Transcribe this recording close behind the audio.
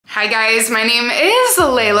Hi guys, my name is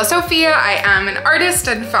lelasophia. I am an artist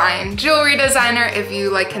and fine jewelry designer. If you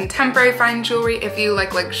like contemporary fine jewelry, if you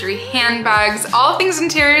like luxury handbags, all things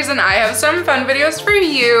interiors, and I have some fun videos for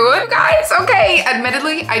you guys. Okay,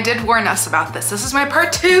 admittedly, I did warn us about this. This is my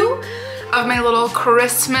part 2 of my little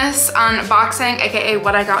Christmas unboxing, aka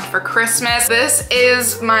what I got for Christmas. This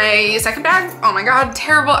is my second bag. Oh my God,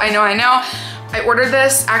 terrible, I know. I ordered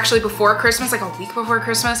this actually before Christmas, like a week before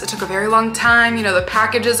Christmas. It took a very long time. You know, the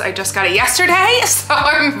packages, I just got it yesterday. So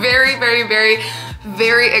I'm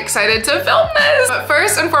very excited to film this. But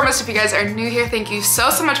first and foremost, if you guys are new here, thank you so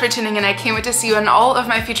much for tuning in. I can't wait to see you in all of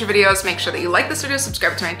my future videos. Make sure that you like this video,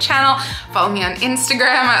 subscribe to my channel, follow me on Instagram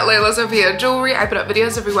at lelasophia jewelry. I put up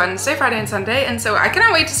videos every Wednesday, Friday, and Sunday, and so I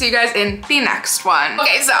cannot wait to see you guys in the next one.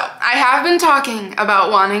 Okay, so I have been talking about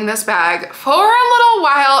wanting this bag for a little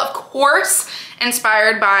while, of course,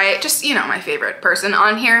 inspired by just, you know, my favorite person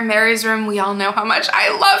on here, Mary's Room. We all know how much I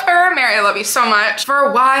love her. Mary, I love you so much. For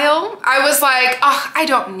a while, I was like, oh, I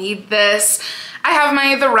don't need this. I have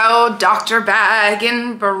my The Row Doctor bag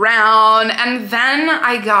in brown. And then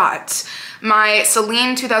I got my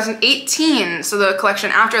Celine 2018, so the collection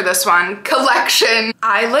after this one, collection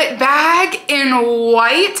eyelet bag in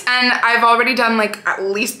white. And I've already done like at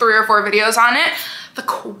least 3 or 4 videos on it. The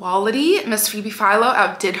quality, Miss Phoebe Philo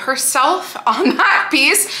outdid herself on that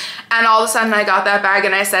piece. And all of a sudden I got that bag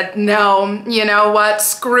and I said, no, you know what?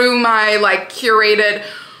 Screw my like curated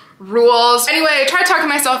rules. Anyway, I tried talking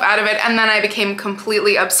myself out of it and then I became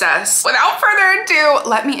completely obsessed. Without further ado,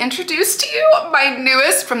 let me introduce to you my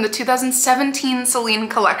newest from the 2017 Celine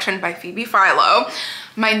collection by Phoebe Philo.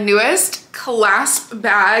 My newest Clasp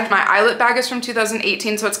bag. My eyelet bag is from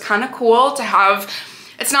 2018, so it's kind of cool to have.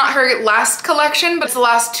 It's not her last collection, but it's the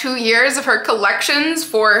last 2 years of her collections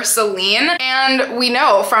for Celine. And we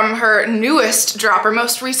know from her newest drop, or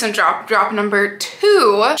most recent drop number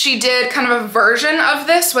 2, she did kind of a version of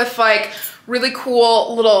this with like really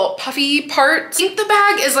cool little puffy parts. I think the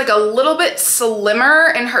bag is like a little bit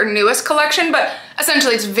slimmer in her newest collection, but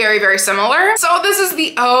essentially it's very similar. So this is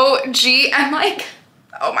the OG and like,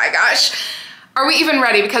 oh my gosh. Are we even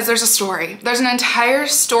ready? Because there's a story. There's an entire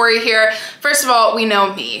story here. First of all, we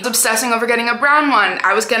know me. I was obsessing over getting a brown one.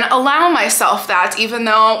 I was gonna allow myself that even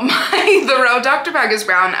though my The Row Doctor bag is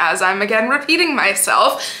brown, as I'm again repeating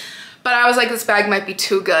myself. But I was like, this bag might be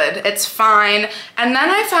too good. It's fine. And then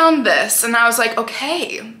I found this and I was like,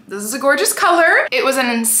 okay, this is a gorgeous color. It was an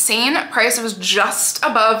insane price. It was just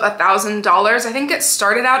above $1,000. I think it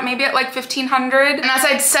started out maybe at like $1,500. And as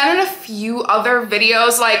I'd said in a few other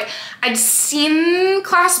videos, like I'd seen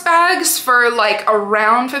Clasp bags for like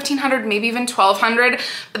around $1,500, maybe even $1,200,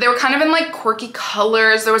 but they were kind of in like quirky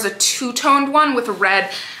colors. There was a 2-toned one with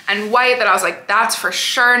red and white that I was like, that's for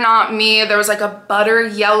sure not me. There was like a butter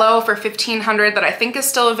yellow for $1,500 that I think is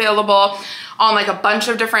still available on like a bunch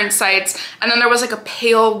of different sites. And then there was like a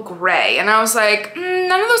pale gray. And I was like,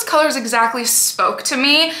 none of those colors exactly spoke to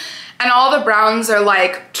me. And all the browns are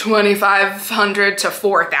like $2,500 to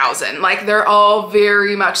 $4,000. Like they're all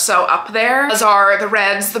very much so up there. As are the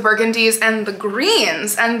reds, the burgundies, and the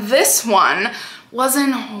greens. And this one was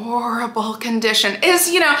in horrible condition.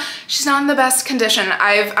 You know, she's not in the best condition.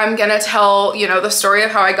 I'm gonna tell, you know, the story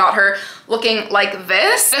of how I got her looking like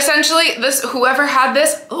this. Essentially, whoever had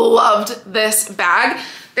this loved this bag.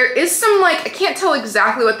 There is some like, I can't tell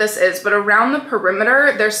exactly what this is, but around the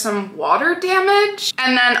perimeter, there's some water damage.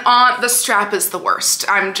 And then on the strap is the worst.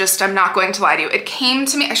 I'm not going to lie to you. It came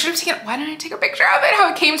to me, I should have taken, why didn't I take a picture of it?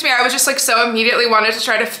 How it came to me, I was just like so immediately wanted to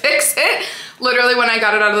try to fix it. Literally when I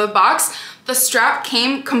got it out of the box. The strap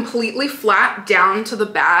came completely flat down to the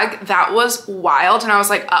bag. That was wild. And I was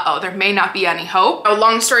like, uh-oh, there may not be any hope.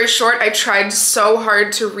 Long story short, I tried so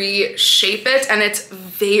hard to reshape it and it's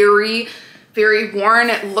very worn.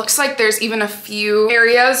 It looks like there's even a few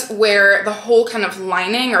areas where the whole kind of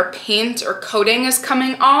lining or paint or coating is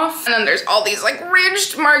coming off. And then there's all these like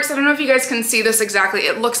ridged marks. I don't know if you guys can see this exactly.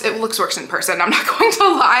 It looks worse in person. I'm not going to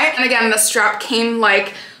lie. And again, the strap came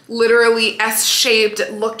like literally S-shaped.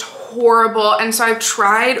 It looked horrible. And so I've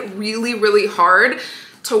tried really hard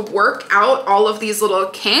to work out all of these little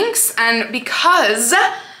kinks. And because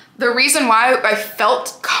the reason why I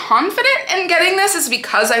felt confident in getting this is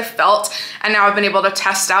because I felt, and now I've been able to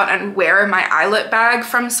test out and wear my eyelet bag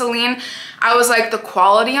from Celine, I was like, the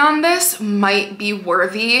quality on this might be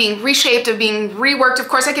worthy being reshaped, of being reworked. Of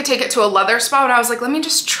course I could take it to a leather spa, but I was like, let me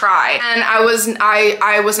just try. And I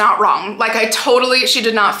was not wrong. Like she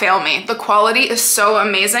did not fail me. The quality is so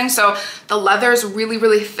amazing. So the leather is really,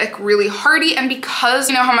 really thick, really hardy. And because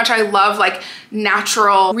you know how much I love like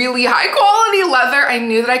natural, really high quality leather, I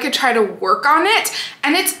knew that I could try to work on it.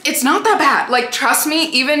 And it's not that bad. Like, trust me,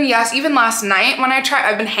 even last night when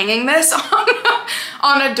I've been hanging this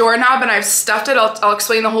on a doorknob and I've stuffed it. I'll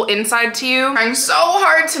explain the whole inside to you. Trying so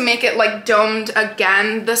hard to make it like domed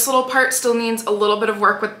again. This little part still needs a little bit of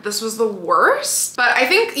work, but this was the worst. But I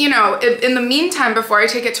think, you know, in the meantime, before I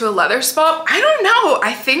take it to a leather spa, I don't know.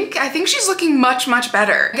 I think she's looking much, much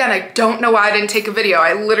better. Again, I don't know why I didn't take a video.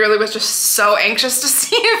 I literally was just so anxious to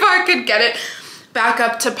see if I could get it back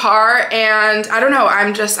up to par, and I don't know,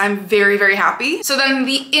 I'm very, very happy. So then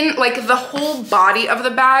the whole body of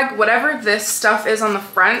the bag, whatever this stuff is on the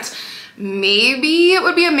front, maybe it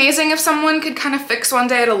would be amazing if someone could kind of fix one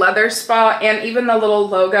day at a leather spa. And even the little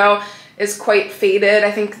logo is quite faded.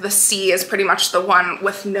 I think the C is pretty much the one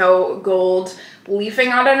with no gold leafing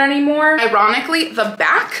on it anymore. Ironically, the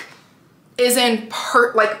back is in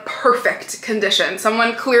perfect condition.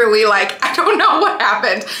 Someone clearly, like, I don't know what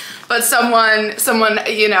happened, but someone,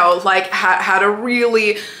 you know, like had a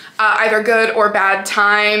really either good or bad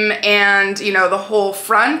time, and you know, the whole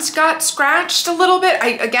front got scratched a little bit.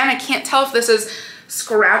 Again, I can't tell if this is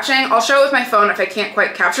scratching. I'll show it with my phone if I can't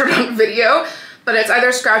quite capture it on video, but it's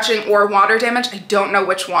either scratching or water damage. I don't know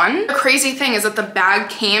which one. The crazy thing is that the bag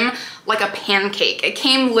came like a pancake. It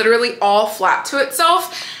came literally all flat to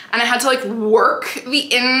itself, and I had to like work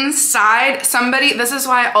the inside. This is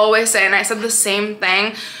why I always say, and I said the same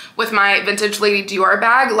thing with my vintage Lady Dior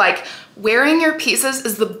bag, like, wearing your pieces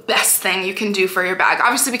is the best thing you can do for your bag.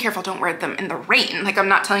 Obviously be careful, don't wear them in the rain. Like, I'm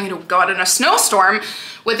not telling you to go out in a snowstorm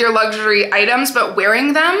with your luxury items, but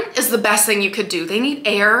wearing them is the best thing you could do. They need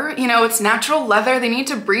air, you know, it's natural leather. They need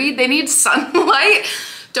to breathe, they need sunlight.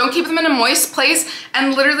 Don't keep them in a moist place.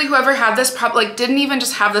 And literally whoever had this probably like didn't even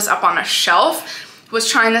just have this up on a shelf, was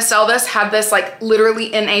trying to sell this, had this like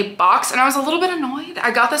literally in a box, and I was a little bit annoyed.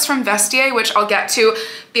 I got this from Vestiaire, which I'll get to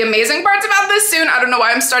the amazing parts about this soon. I don't know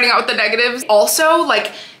why I'm starting out with the negatives. Also,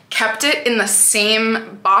 like, kept it in the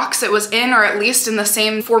same box it was in, or at least in the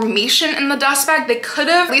same formation in the dust bag. They could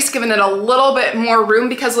have at least given it a little bit more room,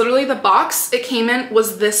 because literally the box it came in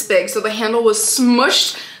was this big. So the handle was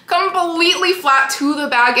smushed completely flat to the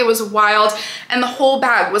bag. It was wild, and the whole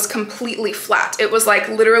bag was completely flat. It was like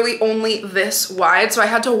literally only this wide, so I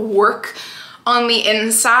had to work on the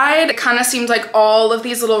inside. It kind of seemed like all of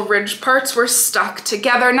these little ridge parts were stuck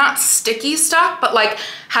together, not sticky stuck, but like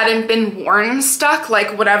hadn't been worn stuck.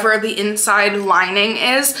 Like whatever the inside lining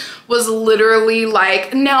is was literally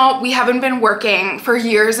like, no, we haven't been working for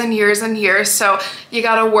years and years and years, so you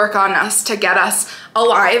gotta work on us to get us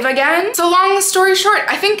alive again. So long story short,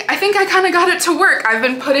 I think I kind of got it to work. I've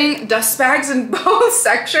been putting dust bags in both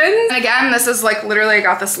sections. And again, this is like literally, I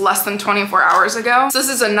got this less than 24 hours ago. So this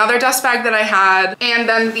is another dust bag that I had, and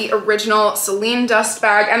then the original Celine dust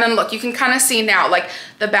bag. And then look, you can kind of see now, like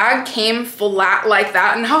the bag came flat like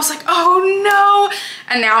that, and I was like, oh no.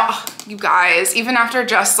 And now, oh, you guys, even after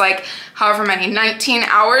just like however many, 19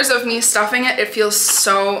 hours of me stuffing it, it feels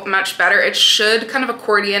so much better. It should kind of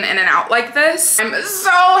accordion in and out like this. I'm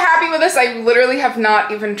so happy with this. I literally have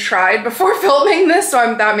not even tried before filming this,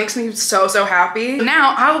 so that makes me so, so happy.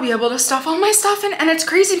 Now I will be able to stuff all my stuff in, and it's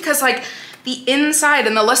crazy because like the inside,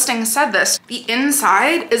 and the listing said this, the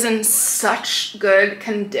inside is in such good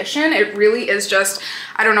condition. It really is just,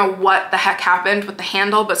 I don't know what the heck happened with the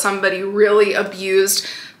handle, but somebody really abused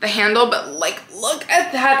the handle. But like, look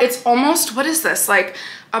at that. It's almost, what is this? Like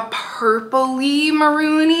a purpley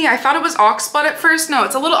maroony. I thought it was oxblood at first. No,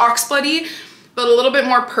 it's a little oxbloody, but a little bit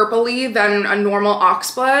more purpley than a normal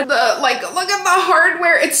oxblood. Like, look at the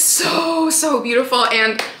hardware. It's so, so beautiful.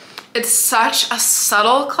 And it's such a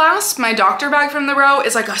subtle clasp. My doctor bag from the row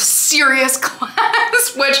is like a serious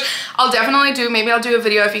clasp, which I'll definitely do. Maybe I'll do a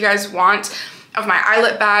video if you guys want, of my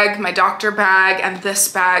eyelet bag, my doctor bag, and this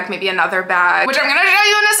bag, maybe another bag, which I'm gonna show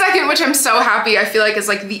you in a second, which I'm so happy I feel like is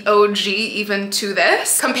like the OG even to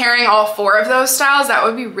this. Comparing all four of those styles, that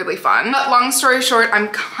would be really fun. But long story short, I'm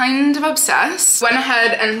kind of obsessed. Went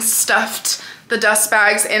ahead and stuffed the dust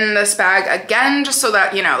bags in this bag again, just so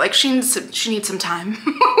that, you know, like she needs some time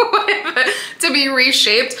to be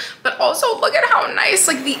reshaped. But also look at how nice,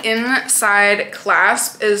 like the inside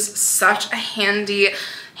clasp is such a handy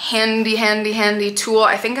handy tool.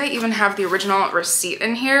 I think I even have the original receipt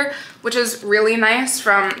in here, which is really nice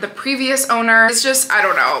from the previous owner. It's just, I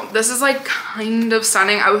don't know, this is like kind of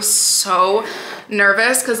stunning. I was so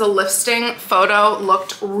nervous because the listing photo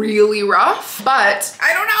looked really rough, but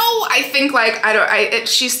I don't know. I think like,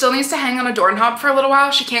 she still needs to hang on a doorknob for a little while.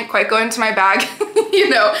 She can't quite go into my bag, you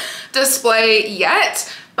know, display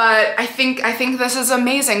yet. But I think this is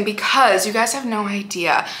amazing because you guys have no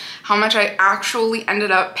idea how much I actually ended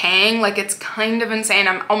up paying. Like, it's kind of insane.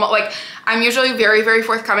 I'm usually very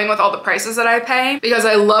forthcoming with all the prices that I pay because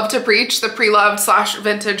I love to preach the pre-loved /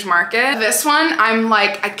 vintage market. This one, I'm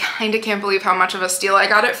like, I kind of can't believe how much of a steal I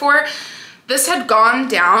got it for. This had gone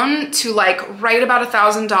down to like right about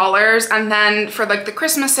 $1,000, and then for like the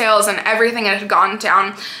Christmas sales and everything, it had gone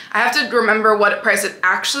down. I have to remember what price it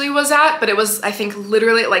actually was at, but it was, I think,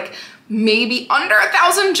 literally like maybe under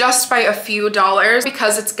 $1,000 just by a few dollars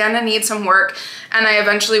because it's gonna need some work, and I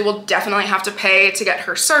eventually will definitely have to pay to get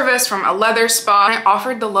her service from a leather spa. I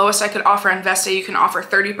offered the lowest I could offer on Vesta. You can offer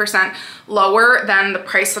 30% lower than the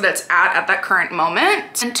price that it's at that current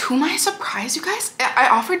moment. And to my surprise, you guys, I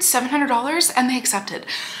offered $700 and they accepted.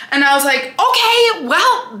 And I was like, okay,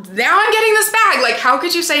 well, now I'm getting this bag. Like, how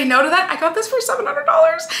could you say no to that? I got this for $700.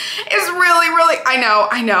 It's really, I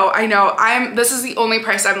know. This is the only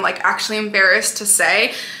price I'm like actually embarrassed to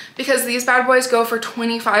say, because these bad boys go for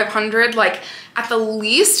 $2,500, like at the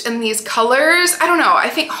least in these colors. I don't know. I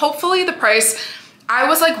think hopefully the price, I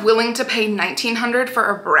was like willing to pay $1,900 for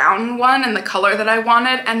a brown one in the color that I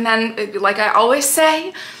wanted. And then, like I always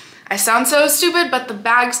say, I sound so stupid, but the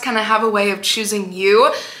bags kind of have a way of choosing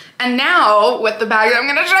you. And now with the bag that I'm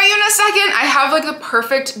gonna show you in a second, I have like the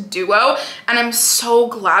perfect duo, and I'm so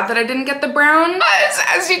glad that I didn't get the brown.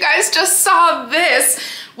 As you guys just saw, this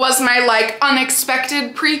was my like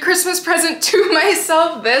unexpected pre-Christmas present to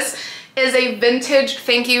myself. This is a vintage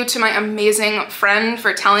thank you to my amazing friend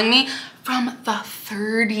for telling me, from the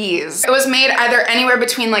 30s. It was made either anywhere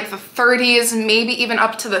between like the 30s, maybe even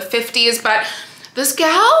up to the 50s, but this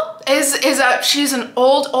gal she's an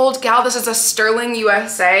old gal. This is a Sterling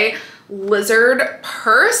USA lizard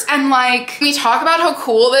purse, and like, we talk about how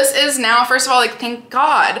cool this is now. First of all, like, thank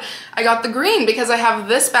God I got the green because I have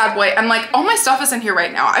this bad boy, and like all my stuff is in here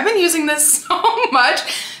right now. I've been using this so much.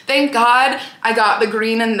 Thank God I got the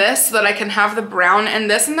green in this so that I can have the brown in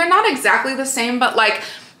this, and they're not exactly the same, but like,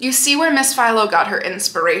 you see where Miss Philo got her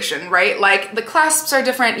inspiration, right? Like, the clasps are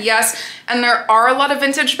different, yes, and there are a lot of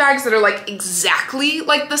vintage bags that are like exactly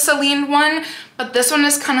like the Celine one, but this one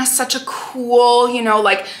is kind of such a cool, you know,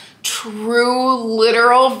 like true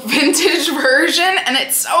literal vintage version, and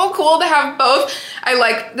it's so cool to have both. I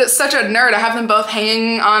like, that's such a nerd. I have them both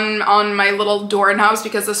hanging on my little doorknobs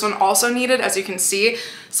because this one also needed, as you can see,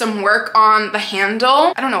 some work on the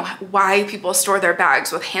handle. I don't know why people store their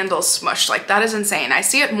bags with handles smushed. Like, that is insane. I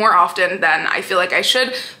see it more often than I feel like I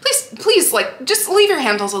should. Please, like, just leave your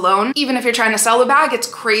handles alone. Even if you're trying to sell a bag, it's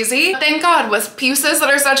crazy. Thank God, with pieces that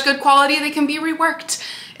are such good quality, they can be reworked.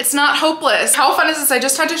 It's not hopeless. How fun is this? I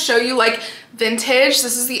just had to show you like vintage.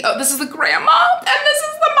 This is the grandma and this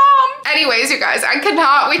is the mom. Anyways, you guys, I could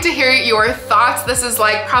not wait to hear your thoughts. This is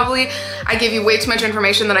like, probably, I gave you way too much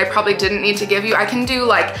information that I probably didn't need to give you. I can do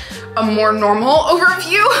like a more normal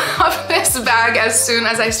overview of this bag as soon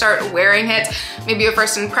as I start wearing it. Maybe your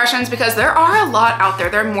first impressions, because there are a lot out there.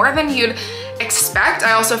 There are more than you'd expect.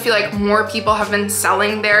 I also feel like more people have been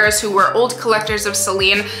selling theirs who were old collectors of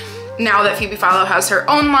Celine. Now that Phoebe Philo has her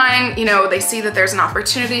own line, you know, they see that there's an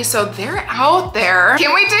opportunity, so they're out there.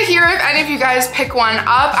 Can't wait to hear if any of you guys pick one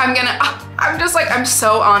up. I'm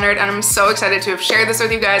so honored, and I'm so excited to have shared this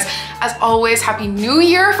with you guys. As always, Happy New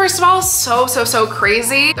Year, first of all. So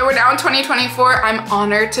crazy that we're now in 2024. I'm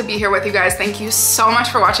honored to be here with you guys. Thank you so much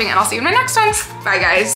for watching, and I'll see you in my next one. Bye, guys.